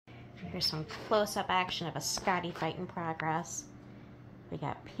Here's some close-up action of a Scotty fight in progress. We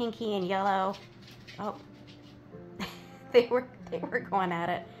got Pinkie and Yellow. Oh, they were going at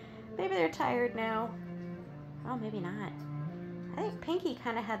it. Maybe they're tired now. Oh, maybe not. I think Pinkie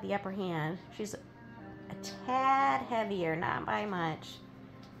kind of had the upper hand. She's a tad heavier, not by much.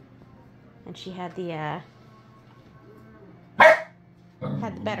 And she had the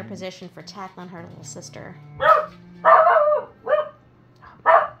better position for tackling her little sister.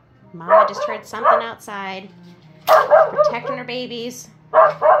 Mama just heard something outside, protecting her babies.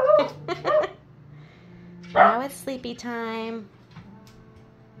 Now it's sleepy time.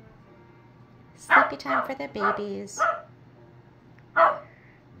 Sleepy time for the babies.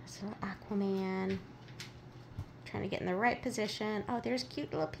 This little Aquaman. Trying to get in the right position. Oh, there's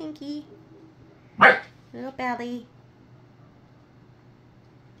cute little Pinkie. Little belly.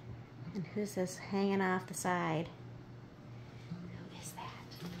 And who's this hanging off the side? Who is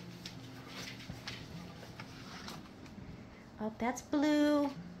that? Oh, that's Blue.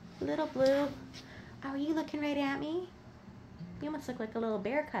 Little Blue. Oh, are you looking right at me? You almost look like a little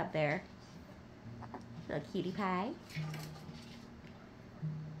bear cub there. Little cutie pie.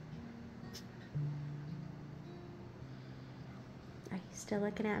 Are you still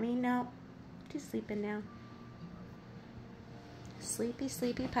looking at me? No. She's sleeping now. Sleepy,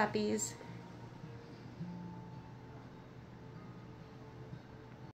 sleepy puppies.